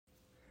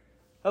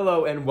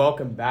Hello and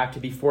welcome back to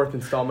the fourth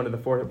installment of the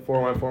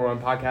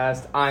 4141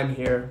 podcast. I'm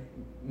here.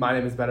 My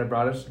name is Ben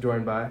Bradish,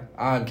 joined by...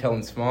 I'm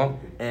Kellen Small.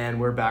 And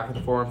we're back with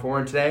the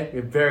 4141 today. We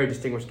have very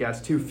distinguished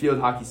guests, two field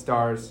hockey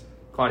stars,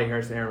 Claudia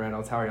Hurst and Erin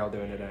Reynolds. How are y'all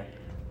doing today?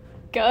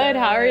 Good,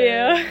 how are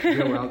you?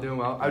 Doing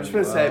well. I just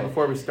want to say,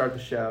 before we start the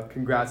show,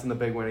 congrats on the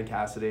big win in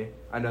Cassidy.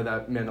 I know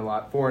that meant a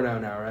lot. 4-0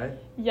 now, right?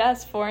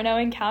 Yes,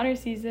 4-0 encounter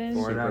season.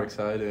 4-0. Super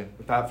exciting.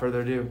 Without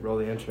further ado, roll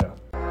the intro.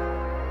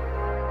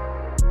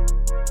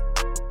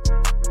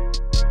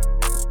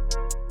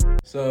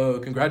 So,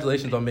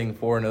 congratulations on being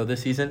 4-0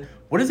 this season.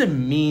 What does it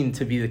mean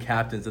to be the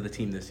captains of the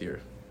team this year?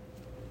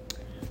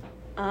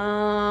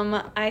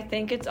 I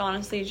think it's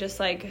honestly just,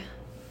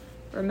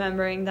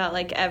 remembering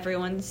that,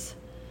 everyone's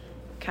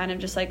kind of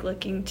just,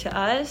 looking to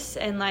us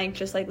and,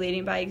 just,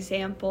 leading by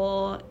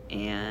example.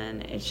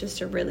 And it's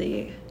just a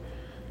really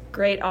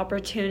great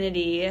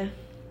opportunity.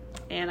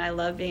 And I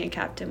love being a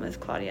captain with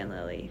Claudia and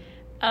Lily.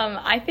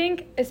 I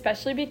think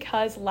especially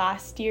because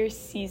last year's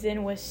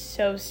season was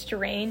so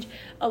strange,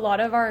 a lot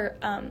of our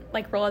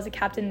role as a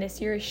captain this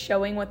year is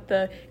showing what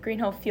the Green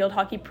Hill field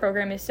hockey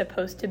program is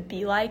supposed to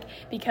be like,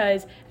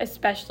 because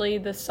especially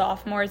the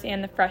sophomores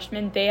and the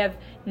freshmen, they have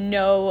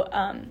no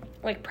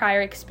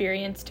prior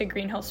experience to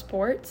Green Hill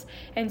sports.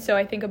 And so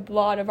I think a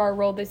lot of our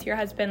role this year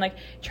has been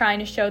trying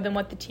to show them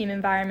what the team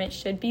environment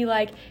should be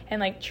like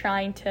and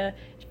trying to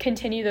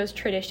continue those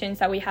traditions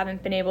that we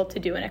haven't been able to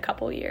do in a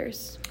couple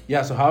years.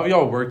 Yeah, so how have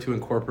y'all worked to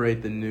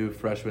incorporate the new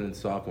freshmen and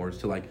sophomores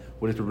to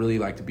what it's really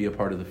like to be a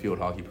part of the field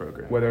hockey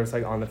program? Whether it's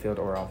on the field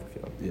or off the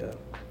field. Yeah.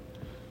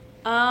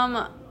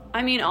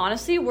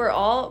 Honestly,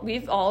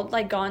 we've all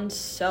gone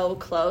so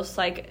close.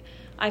 I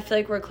feel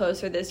like we're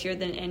closer this year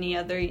than any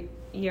other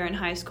year in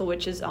high school,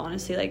 which is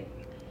honestly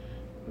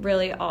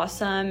really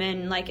awesome.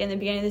 And in the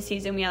beginning of the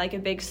season, we had a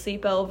big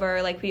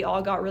sleepover. We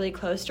all got really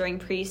close during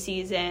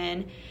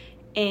preseason,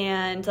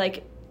 and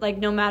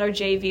no matter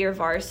JV or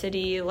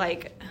varsity,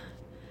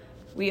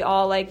 we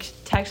all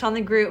text on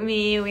the group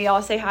me. We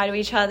all say hi to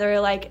each other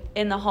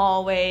in the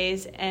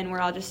hallways, and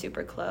we're all just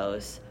super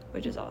close,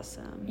 which is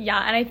awesome.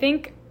 Yeah, and I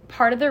think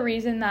part of the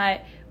reason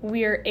that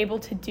we're able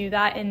to do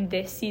that in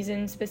this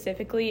season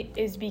specifically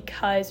is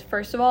because,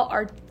 first of all,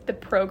 the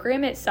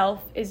program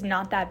itself is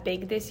not that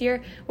big this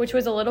year, which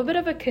was a little bit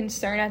of a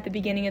concern at the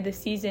beginning of the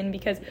season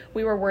because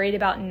we were worried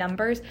about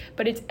numbers,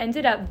 but it's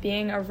ended up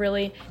being a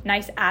really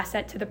nice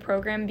asset to the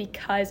program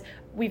because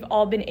we've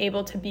all been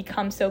able to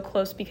become so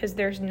close because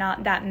there's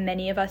not that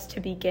many of us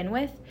to begin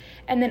with.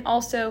 And then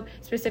also,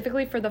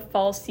 specifically for the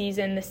fall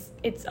season,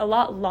 it's a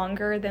lot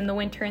longer than the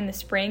winter and the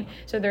spring,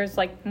 so there's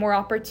more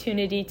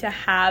opportunity to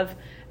have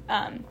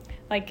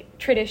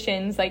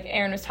traditions,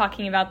 Erin was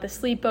talking about, the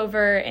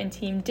sleepover and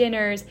team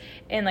dinners,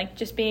 and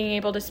just being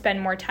able to spend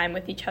more time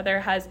with each other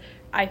has,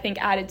 I think,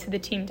 added to the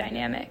team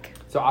dynamic.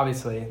 So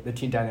obviously the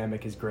team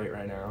dynamic is great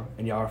right now,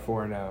 and y'all are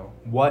 4-0.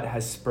 What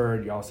has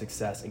spurred y'all's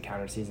success in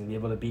counter season, be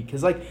able to beat?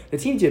 Because the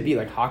teams you beat,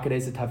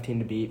 Hockaday's a tough team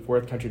to beat,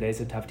 Fourth Country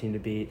Day's a tough team to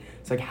beat.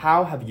 It's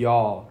how have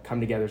y'all come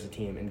together as a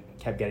team and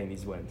kept getting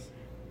these wins?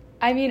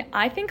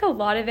 I think a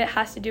lot of it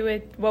has to do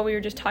with what we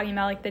were just talking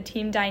about, the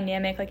team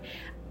dynamic.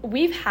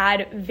 We've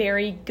had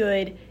very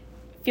good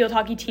field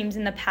hockey teams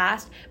in the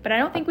past, but I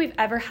don't think we've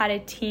ever had a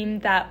team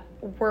that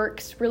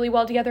works really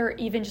well together or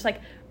even just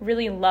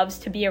really loves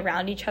to be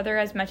around each other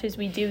as much as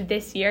we do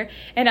this year.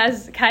 And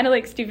as kind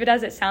of stupid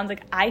as it sounds,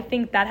 I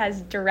think that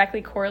has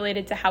directly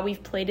correlated to how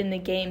we've played in the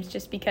games,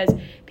 just because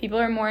people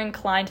are more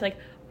inclined to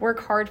work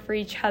hard for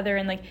each other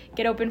and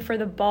get open for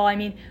the ball.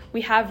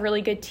 We have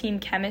really good team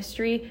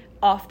chemistry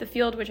off the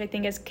field, which I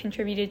think has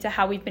contributed to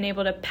how we've been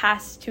able to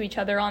pass to each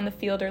other on the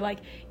field or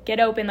get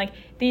open.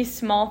 These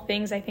small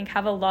things I think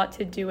have a lot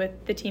to do with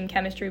the team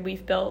chemistry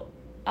we've built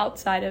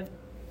outside of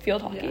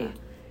field hockey. Yeah.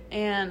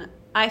 And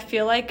I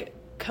feel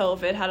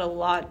COVID had a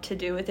lot to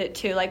do with it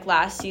too.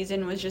 Last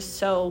season was just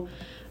so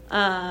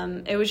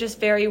it was just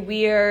very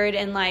weird,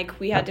 and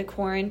we had to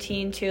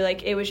quarantine too.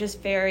 It was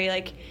just very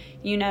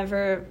you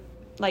never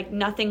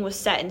nothing was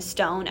set in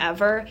stone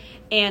ever.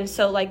 And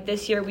so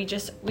this year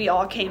we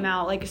all came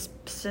out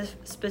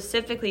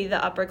specifically the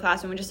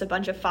upperclassmen with just a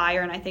bunch of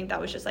fire, and I think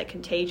that was just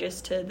contagious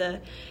to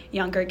the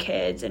younger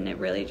kids, and it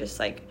really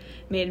just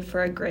made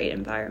for a great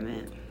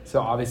environment.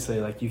 So obviously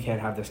you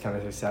can't have this kind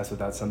of success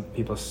without some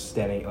people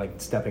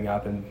stepping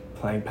up and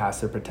playing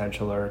past their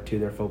potential or to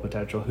their full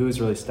potential. Who's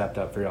really stepped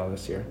up for y'all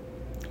this year?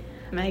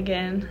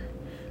 Megan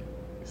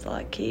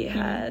Zlotke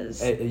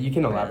has. You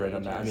can elaborate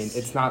on that.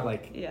 It's not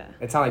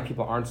it's not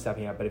people aren't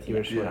stepping up, but if you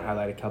were to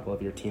highlight a couple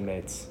of your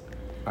teammates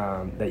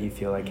that you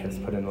feel has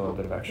put in a little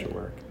bit of extra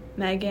work.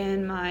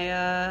 Megan,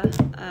 Maya,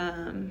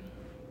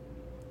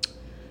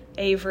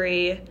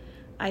 Avery.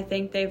 I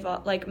think they've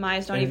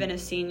Maya's not even a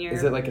senior.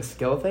 Is it a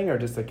skill thing or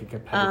just a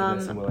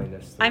competitiveness and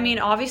willingness?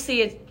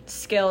 Obviously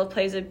skill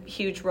plays a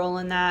huge role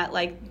in that.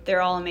 Like,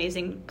 they're all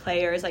amazing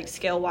players, like,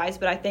 skill-wise,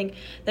 but I think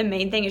the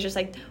main thing is just,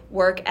 like,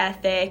 work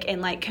ethic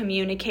and, like,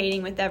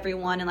 communicating with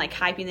everyone and, like,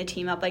 hyping the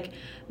team up. Like,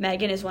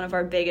 Megan is one of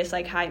our biggest,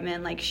 like, hype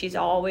men. Like, she's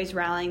always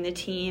rallying the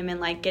team and,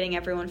 like, getting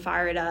everyone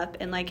fired up.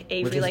 And, like,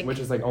 Avery, which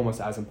is like,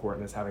 almost as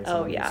important as having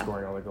someone who's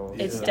scoring all the goals.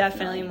 It's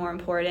definitely more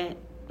important.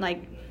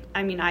 Like,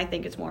 I mean, I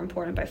think it's more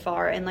important by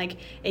far. And, like,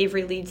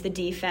 Avery leads the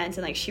defense,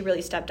 and, like, she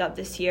really stepped up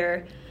this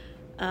year.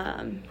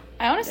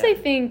 I honestly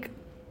think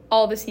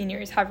all the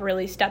seniors have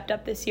really stepped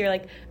up this year.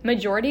 Like,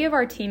 majority of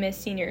our team is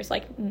seniors.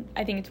 Like,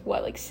 I think it's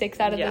like 6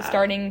 out of the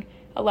starting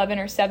 11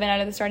 or 7 out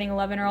of the starting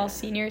 11 are all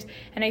seniors.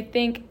 And I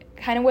think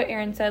kind of what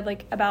Erin said,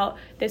 like, about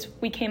this,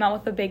 we came out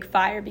with a big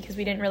fire because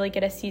we didn't really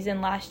get a season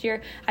last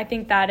year. I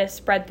think that has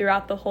spread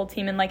throughout the whole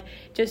team, and, like,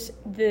 just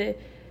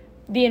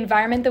the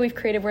environment that we've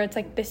created where it's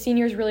like the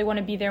seniors really want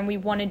to be there and we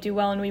want to do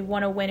well and we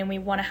want to win and we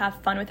want to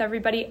have fun with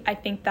everybody. I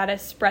think that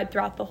has spread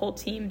throughout the whole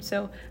team.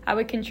 So I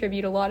would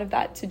contribute a lot of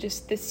that to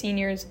just the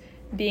seniors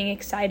being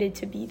excited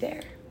to be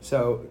there.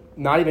 So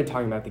not even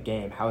talking about the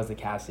game, how was the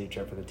Cassidy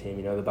trip for the team?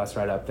 You know, the bus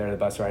ride up there, the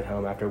bus ride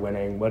home after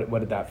winning. What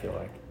did that feel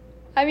like?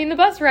 I mean, the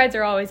bus rides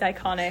are always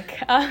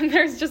iconic.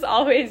 There's just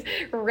always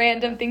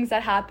random things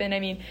that happen. I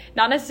mean,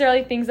 not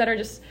necessarily things that are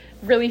just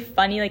really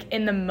funny, like,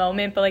 in the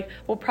moment, but, like,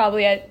 we'll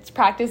probably at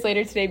practice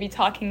later today be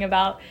talking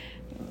about,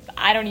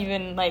 I don't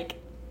even, like,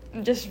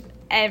 just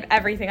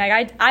everything.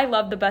 Like, I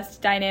love the bus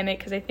dynamic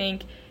because I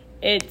think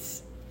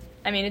it's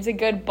a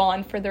good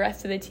bond for the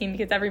rest of the team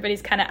because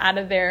everybody's kind of out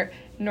of their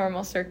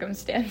normal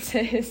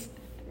circumstances.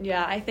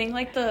 Yeah, I think,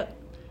 like, the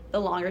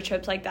longer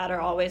trips like that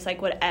are always,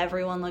 like, what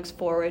everyone looks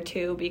forward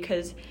to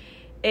because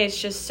it's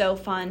just so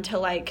fun to,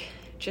 like,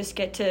 just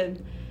get to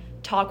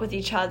talk with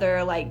each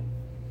other, like,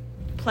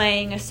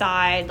 playing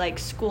aside, like,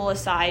 school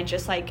aside,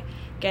 just, like,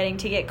 getting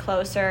to get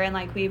closer. And,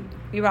 like, we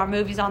brought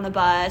movies on the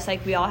bus.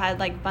 Like, we all had,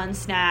 like, fun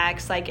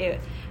snacks. Like,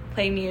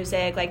 play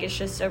music. Like, it's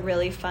just a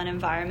really fun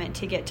environment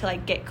to get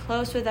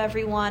close with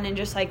everyone and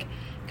just, like,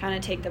 kind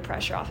of take the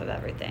pressure off of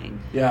everything.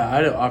 Yeah, I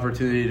had an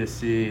opportunity to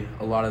see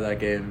a lot of that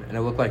game, and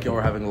it looked like y'all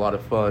were having a lot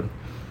of fun.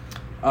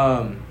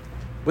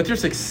 With your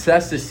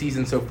success this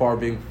season so far,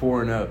 being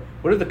 4-0,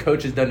 what have the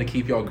coaches done to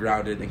keep y'all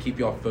grounded and keep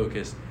y'all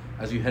focused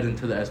as you head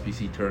into the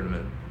SBC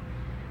tournament?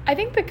 I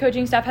think the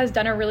coaching staff has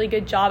done a really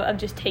good job of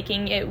just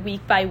taking it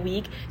week by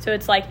week. So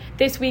it's like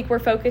this week we're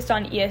focused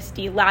on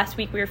ESD. Last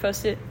week we were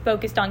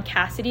focused on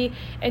Cassidy.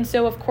 And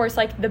so, of course,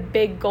 like, the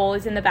big goal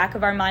is in the back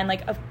of our mind.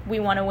 Like, we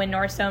want to win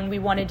Northstone. We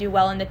want to do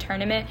well in the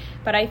tournament.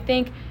 But I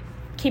think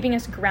keeping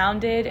us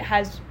grounded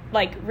has,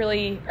 like,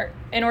 really,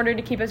 in order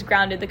to keep us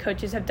grounded, the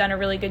coaches have done a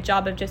really good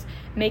job of just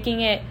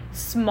making it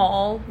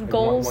small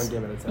goals. One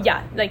game at a time.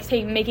 Yeah, like,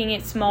 making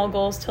it small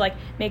goals to, like,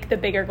 make the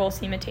bigger goals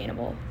seem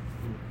attainable.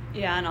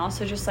 Yeah, and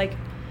also just, like,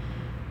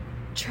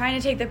 trying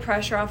to take the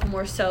pressure off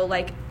more so,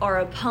 like, our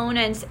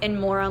opponents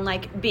and more on,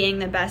 like, being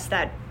the best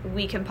that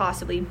we can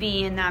possibly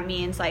be. And that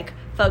means, like,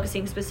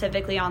 focusing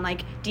specifically on,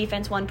 like,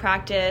 defense one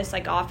practice,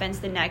 like, offense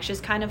the next,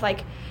 just kind of,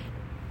 like,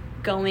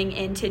 going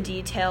into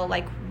detail,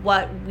 like,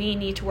 what we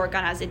need to work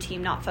on as a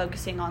team, not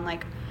focusing on,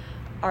 like,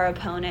 our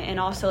opponent.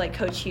 And also, like,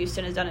 Coach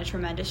Houston has done a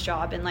tremendous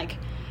job in, like,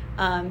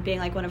 being,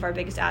 like, one of our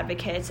biggest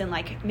advocates and,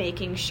 like,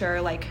 making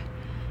sure, like,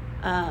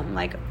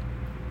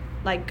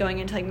 going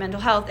into, like, mental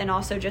health and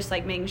also just,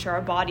 like, making sure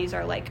our bodies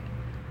are, like,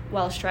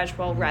 well stretched,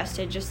 well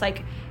rested. Just,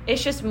 like,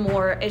 it's just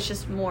more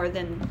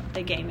than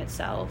the game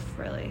itself,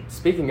 really.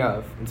 Speaking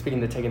of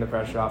taking the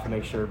pressure off and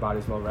make sure your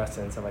body's well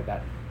rested and stuff like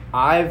that,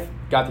 I've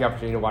got the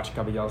opportunity to watch a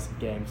couple of y'all's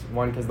games.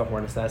 One, because of the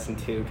Hornets Nest, and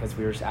two, because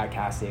we were at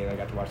Cassidy and I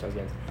got to watch those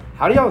games.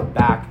 How do y'all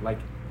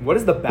what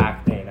is the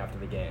back pain after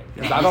the game?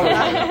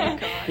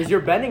 Because you're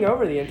bending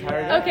over the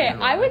entire game. Okay,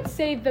 I would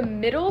say the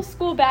middle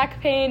school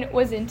back pain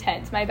was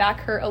intense. My back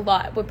hurt a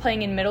lot with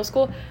playing in middle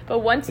school. But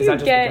once you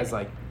get... Because,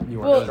 like, you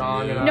weren't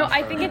strong enough? No,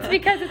 I think it's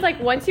because it's, like,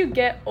 once you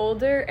get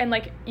older and,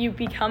 like, you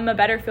become a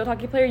better field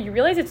hockey player, you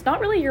realize it's not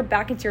really your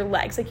back, it's your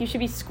legs. Like, you should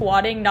be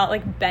squatting, not,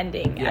 like,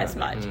 bending as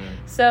much.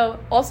 So,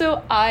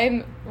 also,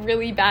 I'm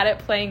really bad at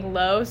playing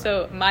low,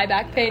 so my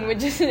back pain would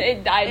just...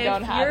 I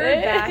don't have it. If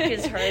your back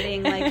is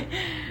hurting, like,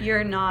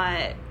 you're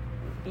not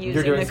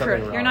using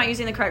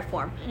the correct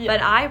form. Yeah.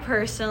 But I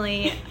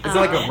personally is it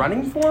like a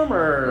running form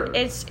or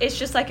it's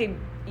just like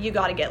you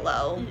got to get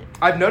low.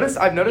 I've noticed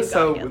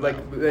so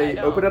like they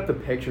opened up the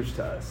pictures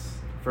to us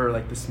for,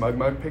 like, the Smug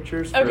Mug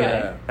pictures.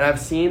 Okay. And I've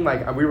seen, like,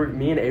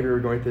 me and Avery were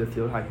going through the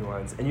field hockey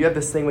ones, and you have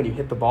this thing when you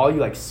hit the ball,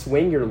 you, like,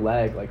 swing your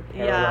leg, like,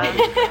 parallel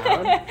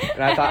down.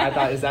 And I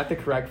thought, is that the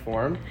correct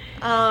form?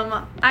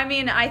 I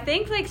mean, I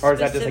think, like, or is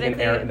that just like an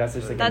Erin? That's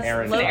just like an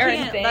Erin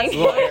thing. That's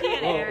low-key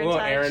an Erin little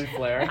touch. Erin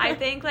flair. I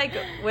think, like,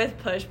 with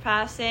push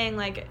passing,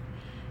 like,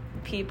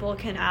 people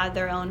can add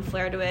their own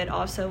flair to it.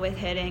 Also with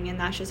hitting, and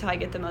that's just how I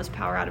get the most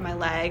power out of my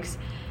legs.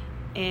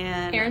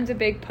 And Erin's a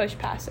big push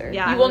passer.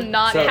 Yeah, you will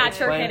not catch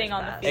her hitting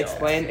on the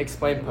field.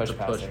 Explain push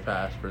passing. Push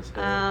pass for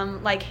school.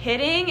 Like,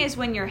 hitting is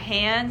when your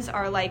hands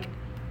are, like,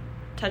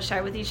 touch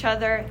tight with each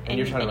other and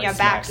you're trying to, you like,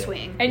 back smack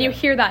swing. And you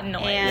hear that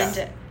noise.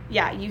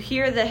 And you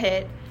hear the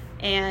hit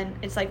and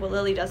it's like what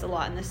Lily does a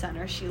lot in the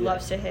center. She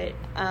loves to hit.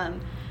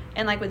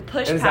 And like with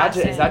push and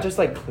passing. Is that just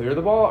like clear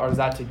the ball, or is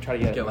that to try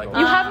to get like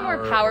You have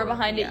more power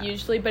behind yeah. it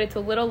usually, but it's a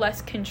little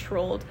less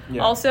controlled.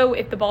 Yeah. Also,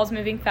 if the ball's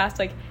moving fast,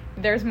 like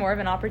there's more of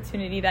an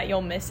opportunity that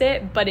you'll miss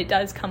it, but it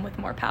does come with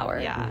more power.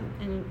 Yeah,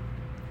 and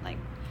like.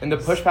 And the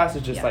push pass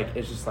is just like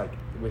it's just like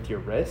with your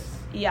wrists.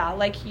 Yeah,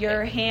 like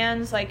your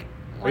hands, like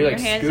when you, your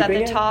like, hands at the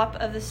scooping it? top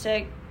of the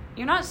stick.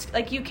 You're not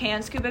like you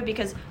can scoop it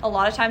because a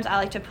lot of times I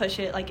like to push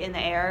it like in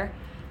the air.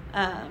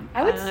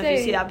 I would don't know if you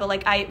say- see that, but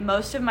like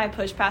most of my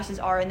push passes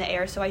are in the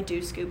air, so I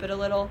do scoop it a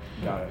little,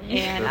 Got it.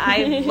 and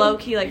I low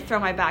key like throw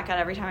my back out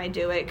every time I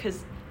do it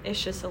because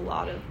it's just a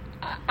lot of.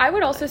 I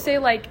would also say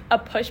like a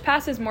push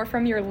pass is more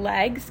from your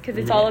legs because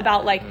it's all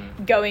about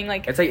like going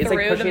like It's like through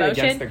the pushing it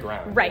motion. against the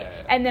ground. Right.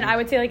 Yeah. And then I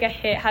would say like a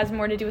hit has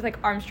more to do with like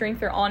arm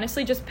strength or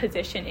honestly just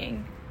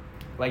positioning.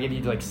 Like if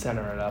you like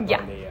center it up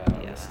Yeah. on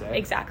the stick.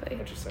 Exactly.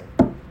 Interesting.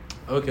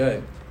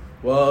 Okay.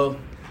 Well,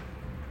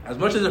 as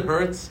much as it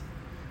hurts,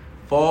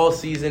 fall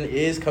season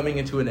is coming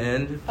into an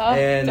end,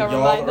 and don't y'all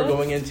remind are us.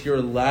 going into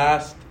your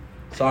last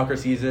soccer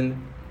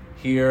season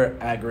here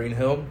at Green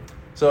Hill.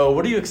 So,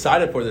 what are you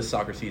excited for this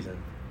soccer season?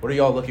 What are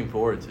y'all looking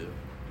forward to?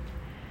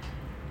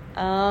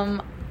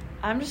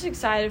 I'm just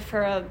excited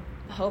for a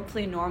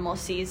hopefully normal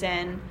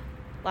season.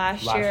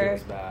 Last year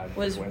was bad.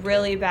 was Winter.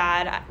 really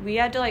bad. We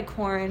had to like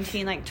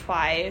quarantine like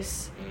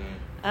twice.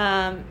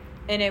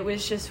 And it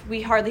was just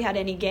we hardly had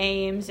any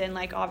games and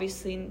like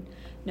obviously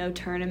no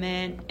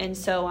tournament, and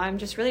so I'm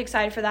just really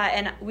excited for that.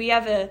 And we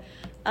have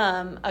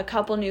a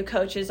couple new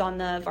coaches on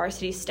the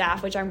varsity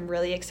staff, which I'm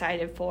really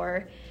excited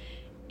for.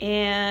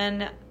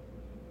 And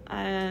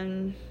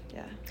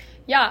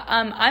Yeah,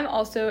 I'm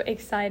also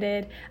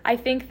excited. I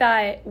think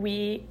that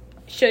we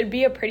should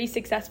be a pretty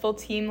successful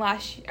team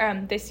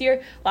this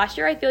year. Last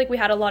year, I feel like we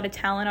had a lot of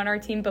talent on our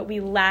team, but we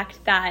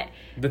lacked that.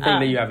 The thing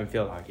that you have in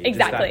field hockey.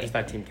 Exactly. Just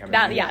that team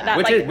chemistry.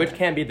 That, which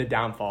can be the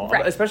downfall,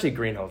 Right. especially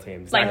Green Hill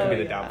teams. Like, That can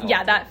be the downfall.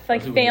 Yeah, that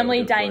like Especially when you have family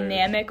good players.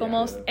 dynamic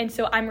almost. Yeah. And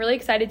so I'm really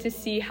excited to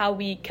see how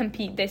we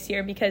compete this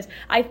year because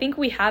I think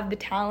we have the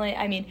talent.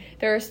 I mean,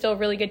 there are still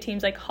really good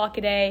teams like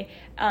Hockaday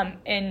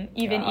and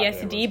even Yeah,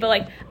 ESD, but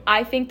like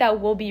I think that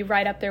we'll be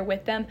right up there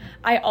with them.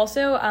 I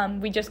also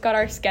we just got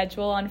our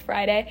schedule on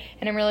Friday,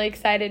 and I'm really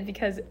excited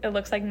because it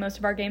looks like most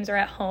of our games are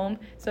at home,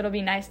 so it'll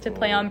be nice to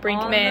play on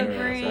Brinkman.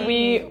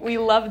 Brinkman. We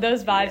love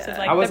those vibes of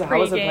like How was the it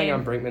pregame. playing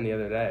on Brinkman the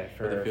other day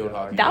for the field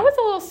hockey? That was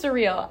a little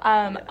surreal.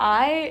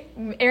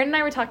 Erin and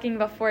I were talking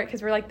before it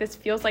because we're like, this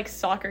feels like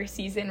soccer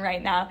season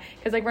right now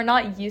because like we're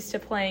not used to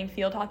playing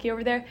field hockey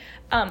over there.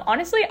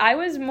 Honestly, I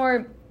was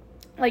more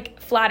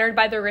like flattered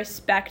by the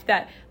respect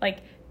that like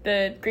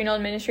the Green Hill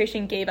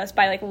administration gave us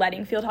by like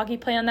letting field hockey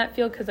play on that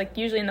field because like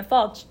usually in the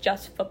fall it's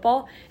just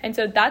football, and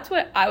so that's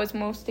what I was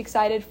most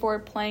excited for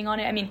playing on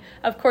it. I mean,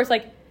 of course,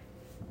 like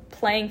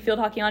playing field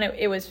hockey on it,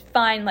 it was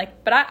fine,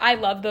 like, but I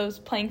love those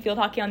playing field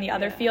hockey on the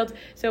other fields,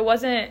 so it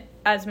wasn't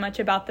as much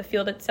about the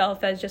field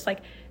itself as just like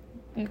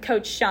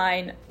Coach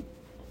Shine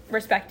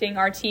respecting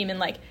our team and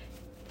like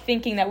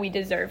thinking that we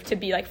deserve to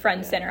be like front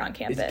and center on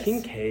campus. Is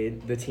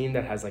Kincaid the team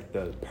that has like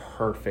the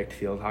perfect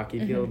field hockey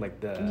field? Like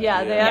the they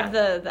Yeah. have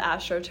the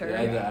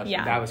AstroTurf.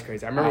 Yeah. That was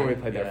crazy. I remember when we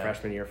played there Yeah.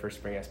 freshman year for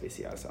spring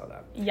SBC. I saw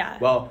that. Yeah.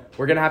 Well,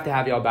 we're gonna have to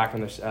have y'all back on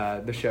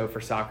the show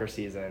for soccer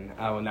season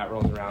when that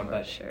rolls around.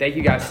 But sure. thank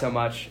you guys so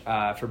much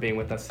for being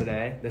with us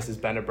today. This is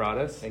Ben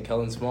Abradas, And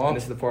Kellen Small. and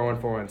this is the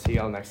 4141. See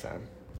y'all next time.